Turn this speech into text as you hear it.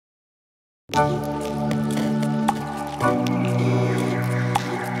Hey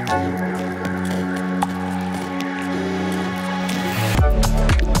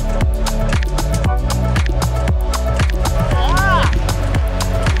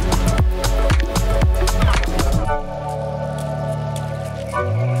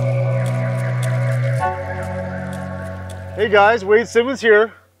guys, Wade Simmons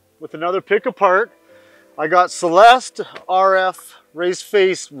here with another pick apart. I got Celeste RF race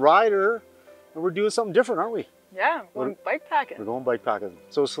face rider, and we're doing something different, aren't we? Yeah, we're going bike packing. We're going bike packing.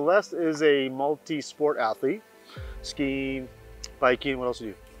 So Celeste is a multi-sport athlete, skiing, biking. What else do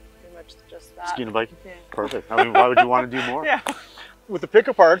you do? Pretty much just that. Skiing and biking? Yeah. Perfect. I mean, why would you want to do more? Yeah. With the pick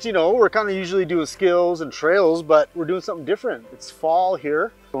aparts, you know, we're kind of usually doing skills and trails, but we're doing something different. It's fall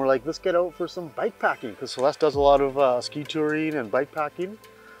here, and we're like, let's get out for some bike packing, because Celeste does a lot of ski touring and bike packing,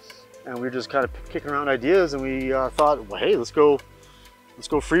 and we were just kind of kicking around ideas, and we thought, well, hey, let's go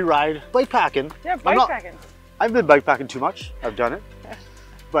free ride bike packing. Yeah, bike packing. I've been bike packing too much. I've done it,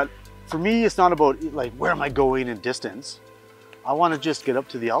 but for me, it's not about like where am I going in distance. I want to just get up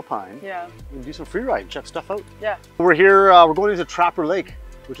to the Alpine and do some free ride, check stuff out. Yeah. We're here, we're going into Trapper Lake,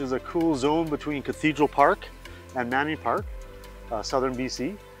 which is a cool zone between Cathedral Park and Manning Park, southern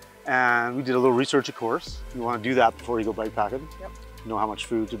BC. And we did a little research, of course. You want to do that before you go bike packing. Yep. You know how much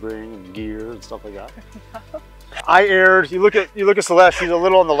food to bring and gear and stuff like that. I erred. You look at Celeste, she's a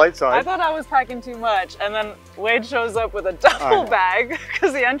little on the light side. I thought I was packing too much, and then Wade shows up with a duffel bag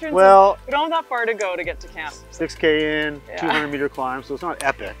because the entrance we don't have that far to go to get to camp. 6K in, 200-meter climb, so it's not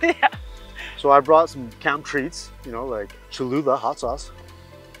epic. Yeah. So I brought some camp treats, you know, like Cholula hot sauce.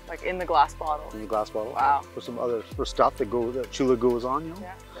 Like in the glass bottle. In the glass bottle. Wow. For some other stuff that Cholula goes on, you know.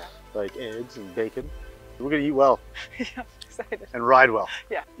 Yeah. Like eggs and bacon. We're gonna eat well. Yeah, excited. And ride well.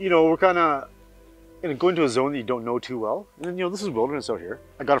 Yeah. You know, we're kind of going to a zone that you don't know too well. And then, you know, this is wilderness out here.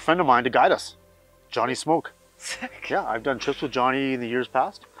 I got a friend of mine to guide us, Johnny Smoke. Sick. Yeah, I've done trips with Johnny in the years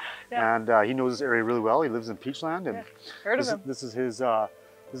past. Yeah. And he knows this area really well. He lives in Peachland. And heard of him. This is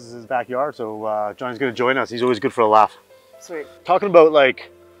his backyard. So Johnny's gonna join us. He's always good for a laugh. Sweet. Talking about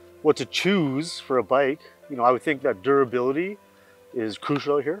like what to choose for a bike, you know, I would think that durability is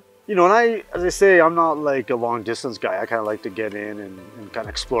crucial out here. You know, and as I say, I'm not like a long distance guy. I kind of like to get in and kind of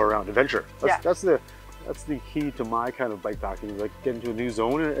explore around, adventure. That's the key to my kind of bike packing, is like get into a new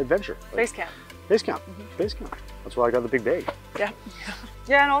zone and adventure. Like, base camp. Base camp. Base camp. That's why I got the big bag. Yeah.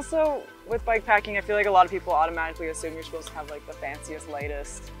 Yeah, and also with bike packing, I feel like a lot of people automatically assume you're supposed to have like the fanciest,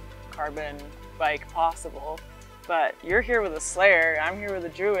 lightest carbon bike possible. But you're here with a Slayer, I'm here with a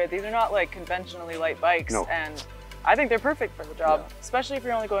Druid. These are not like conventionally light bikes. No. And I think they're perfect for the job, especially if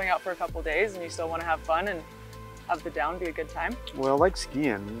you're only going out for a couple of days and you still want to have fun and have the down be a good time. Well, like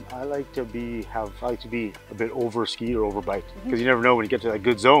skiing, I like to be a bit over skied or over biked, because you never know when you get to that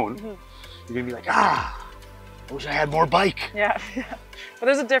good zone, you're gonna be like, I wish I had more bike. Yeah. But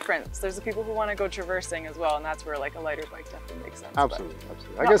there's a difference. There's the people who want to go traversing as well, and that's where like a lighter bike definitely makes sense. Absolutely.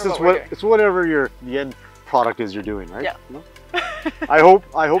 I guess it's whatever the end product is you're doing, right? Yeah. You know? I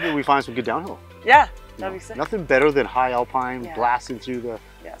hope that we find some good downhill. Yeah. That'd be sick. Nothing better than high alpine blasting through the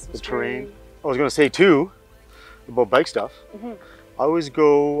terrain. I was going to say too, about bike stuff, I always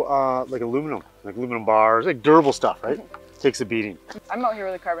go like aluminum bars, like durable stuff, right? Takes a beating. I'm out here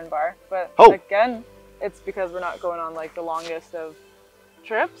with a carbon bar, but again, it's because we're not going on like the longest of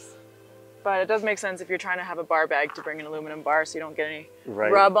trips. But it does make sense if you're trying to have a bar bag to bring an aluminum bar so you don't get any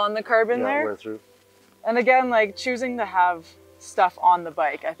rub on the carbon there. Wear through. And again, like choosing to have stuff on the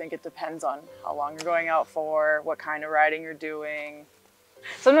bike, I think it depends on how long you're going out for, what kind of riding you're doing.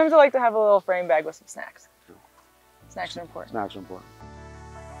 Sometimes I like to have a little frame bag with some snacks. Snacks are important. Snacks are important.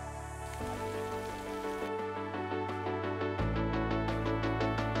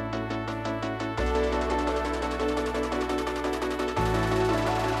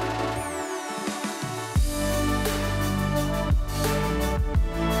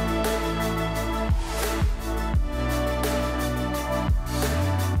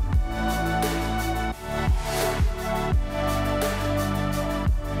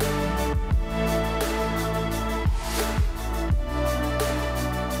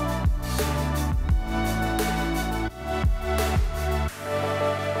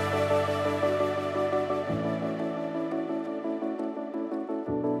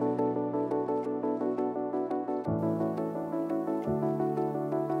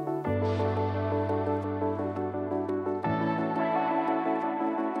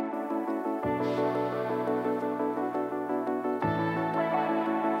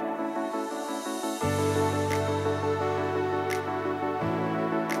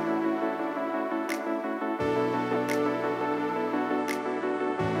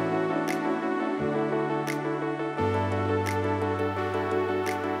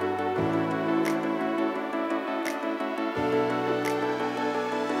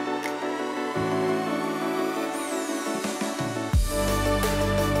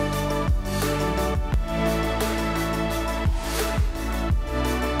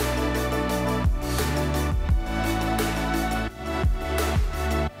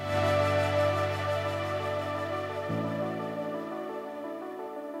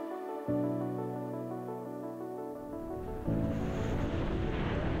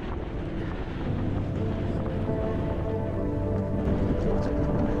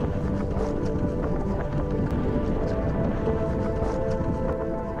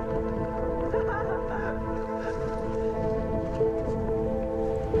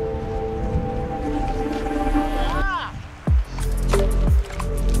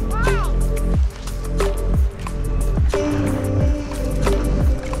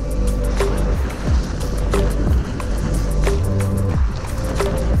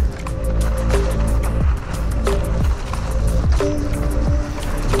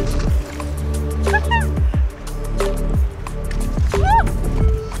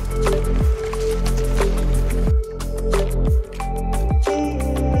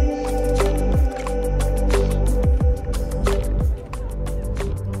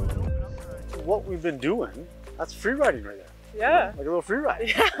 been doing, that's free riding right there. Yeah. Like a little free ride.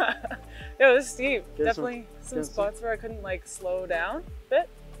 Yeah. Yeah, it was steep. Get Definitely some spots where I couldn't like slow down a bit.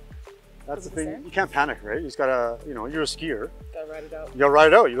 That's the thing. You can't panic, right? You just gotta, you know, you're a skier. Gotta ride it out. You gotta ride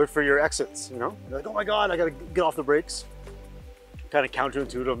it out. You look for your exits, you know? You're like, oh my God, I gotta get off the brakes. Kind of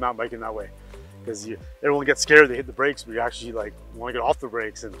counterintuitive mountain biking that way. Because everyone gets scared, they hit the brakes, but you actually like want to get off the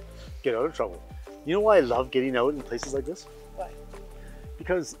brakes and get out of trouble. You know why I love getting out in places like this? Why?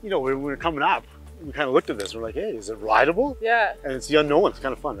 Because, you know, when we were coming up, we kind of looked at this. We're like, hey, is it rideable? Yeah. And it's the unknown. It's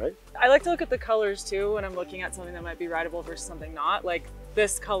kind of fun, right? I like to look at the colors too when I'm looking at something that might be rideable versus something not. Like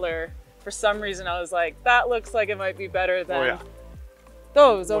this color, for some reason, I was like, that looks like it might be better than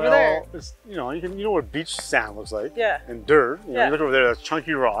those over there. It's, you know, you know what beach sand looks like. Yeah. And dirt. You know, you look over there, that's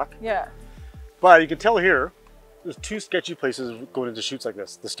chunky rock. Yeah. But you can tell here, there's two sketchy places going into chutes like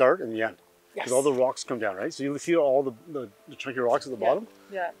this, the start and the end. Yes. Because all the rocks come down, right? So you see all the chunky rocks at the bottom?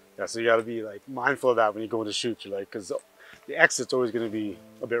 Yeah. Yeah, so you gotta be like mindful of that when you go into chutes. You're like, because the exit's always gonna be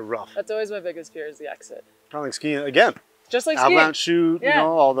a bit rough. That's always my biggest fear is the exit. Kind of like skiing, again. Just like skiing. Avalanche chute, you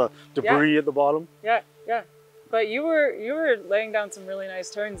know, all the debris at the bottom. Yeah, yeah. But you were laying down some really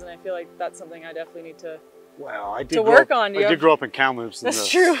nice turns, and I feel like that's something I definitely need to work on. I did grow up in Kamloops. That's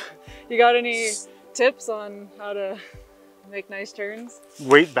true. You got any tips on how to make nice turns?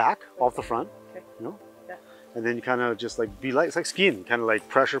 Weight back off the front, okay. You know? Yeah. And then you kind of just like be light. It's like skiing, kind of like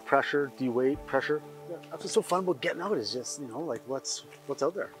pressure, de-weight, pressure. Yeah. That's what's so fun about getting out is just, you know, like what's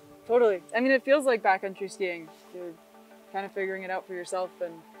out there. Totally. I mean, it feels like backcountry skiing. You're kind of figuring it out for yourself,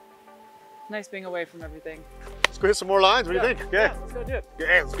 and nice being away from everything. Let's go hit some more lines. What do you think? Okay. Yeah, let's go do it.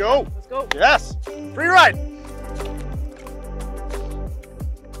 Okay, let's go. Let's go. Yes. Free ride.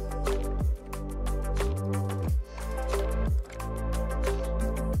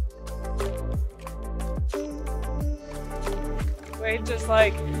 Wade just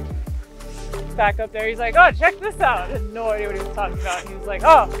like back up there. He's like, oh, check this out. I had no idea what he was talking about. He was like,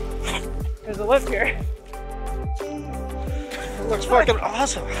 oh, there's a lift here. It looks fucking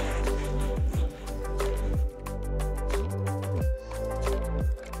awesome.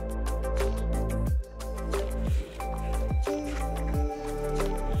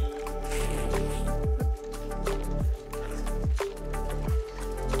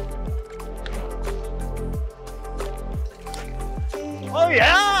 Oh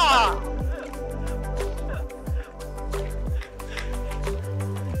yeah!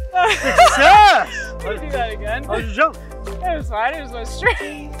 Success! I can do that again. How did you jump? It was fine. It was so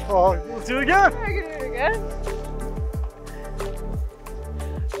straight. Oh, let's do it again. I can do it again.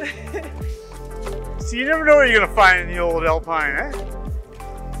 See, you never know what you're gonna find in the old Alpine, eh?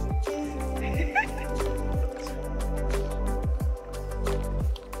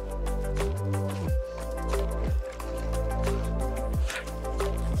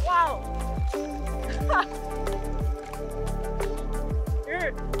 Wow.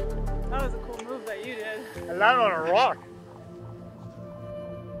 That was a cool move that you did. I landed on a rock.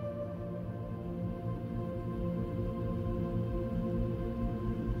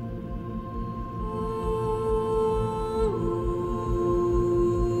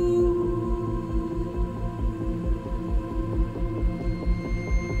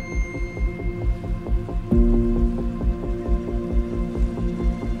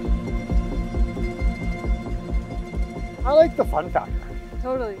 I like the fun factor.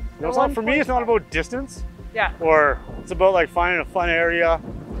 Totally. You know, it's not, for me, it's not about distance. Yeah. Or it's about like finding a fun area.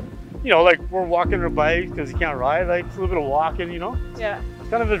 You know, like we're walking our bike because you can't ride. Like it's a little bit of walking, you know? Yeah. It's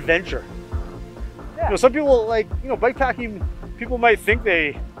kind of adventure. Yeah. You know, some people like, you know, bikepacking, people might think they,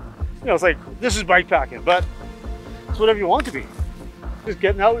 you know, it's like, this is bikepacking, but it's whatever you want to be. Just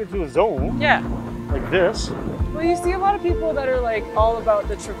getting out into a zone. Yeah. Like this. Well, you see a lot of people that are like all about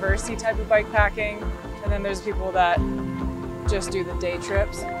the traversy type of bikepacking, and then there's people that just do the day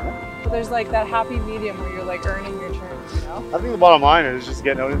trips. But there's like that happy medium where you're like earning your turns, you know? I think the bottom line is just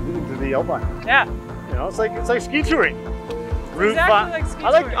getting out into the Alpine. Yeah. You know, it's like ski touring. Exactly like ski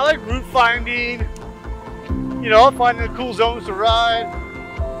touring. I like route finding. You know, finding the cool zones to ride.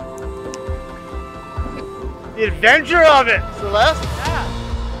 The adventure of it, Celeste.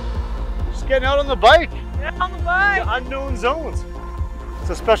 Yeah. Just getting out on the bike. Get on the bike. The unknown zones. It's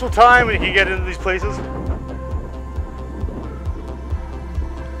a special time when you can get into these places.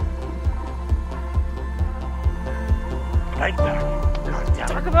 Bikepacking. God damn it.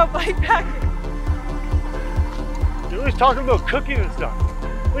 Talk about bikepacking. You're always talking about cooking and stuff.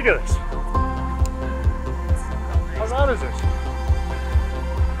 Look at this. How loud is this?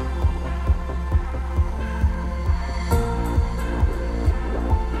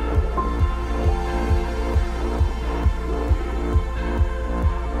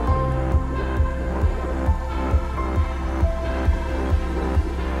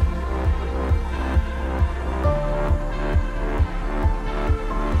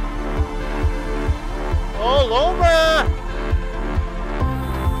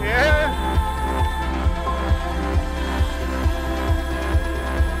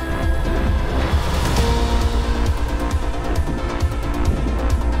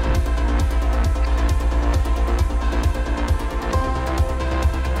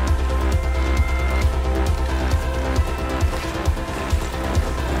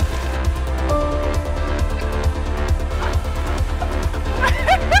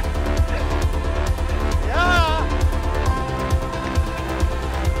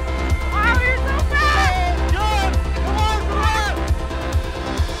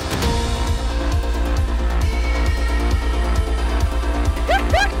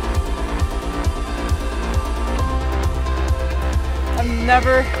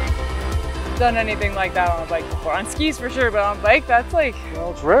 never done anything like that on a bike before. On skis for sure, but on a bike, that's like,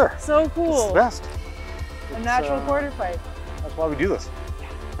 well, it's rare. so cool. It's the best. A natural quarter pipe. That's why we do this,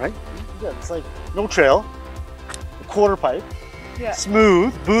 right? Yeah, it's like no trail, a quarter pipe, Yeah.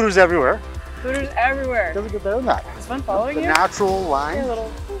 smooth, booters everywhere. Booters everywhere. It doesn't get better than that. It's fun following The you. natural line. Yeah,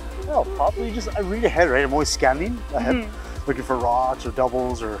 little. Oh, probably just, I read ahead, right? I'm always scanning ahead, looking for rocks or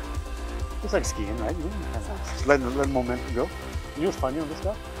doubles or just like skiing, right? You know, just letting momentum go. You know what's funny on this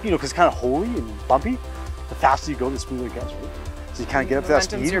stuff? You know, because it's kind of holy and bumpy. The faster you go, the smoother it gets, right? So you kind of get up to that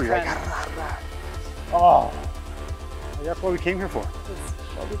speed where you're like, oh, that's what we came here for. It's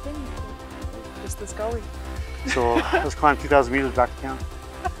what we came here for. Just this gully. So let's climb 2,000 meters back to camp.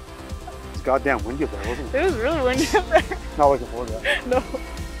 It's goddamn windy up there, wasn't it? It was really windy up there. Not looking forward to that. No.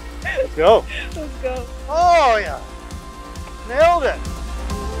 Let's go. Let's go. Oh yeah, nailed it.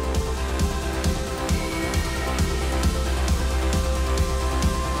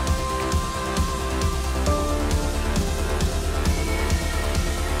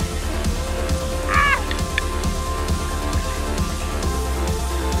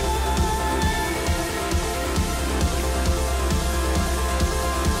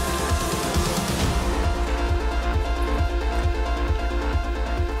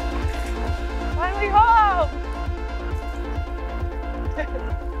 Finally home.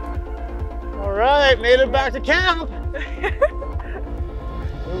 All right, made it back to camp. Here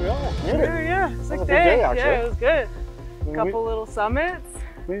we are. Made it. Yeah, That was sick a big day. day, actually. Yeah, it was good. I mean, Couple little summits.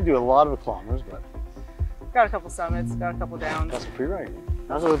 we didn't do a lot of kilometers, but Got a couple summits. Got a couple downs. that's Freeride.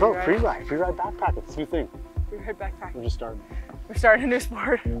 That's what it's about. Freeride. Freeride backpack. It's a new thing. We head backpacking. We're just starting. We're starting a new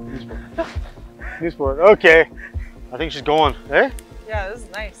sport. New sport. New sport. Okay. I think she's going. Eh? Yeah, this is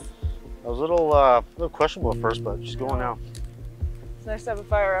nice. I was a little questionable at first, but she's going now. It's nice to have a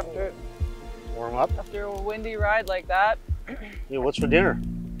fire after Warm up. a windy ride like that. Yeah, what's for dinner?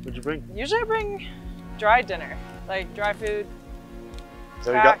 What'd you bring? Usually I bring dry dinner, like dry food, Is that what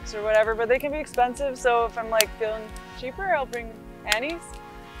you got? packs or whatever, but they can be expensive. So if I'm like feeling cheaper, I'll bring Annie's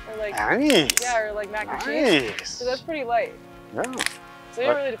or like Nice. yeah, or like mac and cheese. Nice. So that's pretty light. Yeah. So it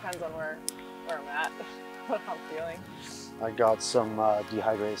But- really depends on where I'm at, what I'm feeling. I got some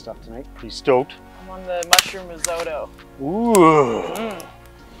dehydrated stuff tonight. Pretty stoked. I'm on the mushroom risotto. Ooh. Mm.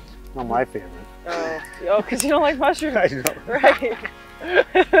 Not my favorite. Oh, because you don't like mushrooms. I know. Right.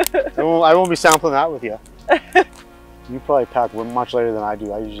 I won't be sampling that with you. You probably pack much later than I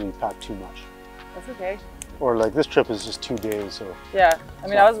do. I usually pack too much. That's okay. Or like this trip is just 2 days, so. Yeah. I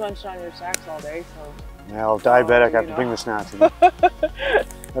mean, I was munching on your snacks all day, so. Now, diabetic, I have to you bring know. the snacks. You know? I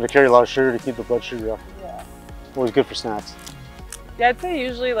have to carry a lot of sugar to keep the blood sugar up. Yeah. Always good for snacks. Yeah, I'd say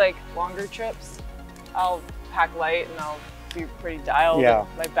usually like longer trips, I'll pack light and I'll be pretty dialed. Yeah.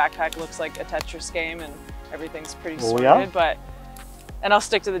 My backpack looks like a Tetris game and everything's pretty Oh, sorted, yeah? and I'll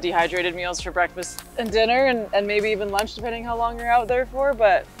stick to the dehydrated meals for breakfast and dinner and maybe even lunch depending how long you're out there for.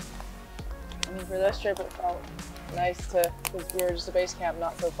 But I mean, for this trip, it felt nice because we were just a base camp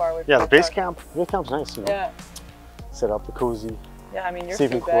not so far away from Yeah, the base truck. camp's nice, you know. Yeah. Set up the cozy, Yeah, I mean, your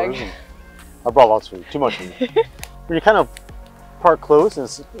sleeping food bag. quarters. And I brought lots of food, too much food. When you kind of park close, and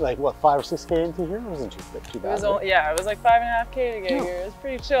it's like, what, 5 or 6K into here? It wasn't too It bad. was right? only, yeah, it was like 5.5K to get Yeah. here. It was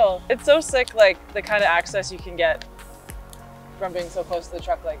pretty chill. It's so sick, like the kind of access you can get from being so close to the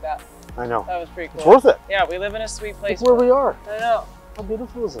truck like that. I know. That was pretty cool. It's worth it. Yeah, we live in a sweet place. Look where we are. I know. How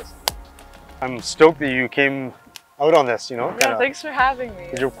beautiful is this? I'm stoked that you came out on this, you know? Yeah, thanks for having me.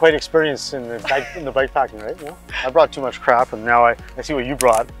 You're quite experienced in the bike packing, right? You know? I brought too much crap, and now I see what you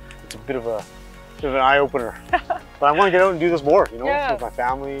brought. It's a bit of an eye opener. But I want to get out and do this more, you know, Yeah. with my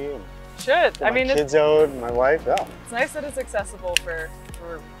family and Should. get I my mean, kids out and my wife. Yeah. it's nice that it's accessible for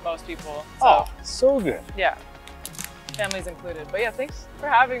most people. So, Oh, so good. yeah. Families included. But yeah, thanks for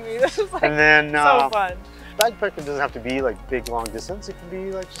having me. This is like And then so fun. backpacking doesn't have to be like big long distance. It can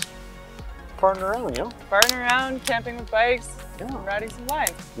be like just parting around, you know? Farting around, camping with bikes, Yeah. and riding some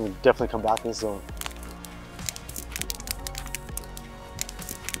lines. We'll definitely come back to this zone.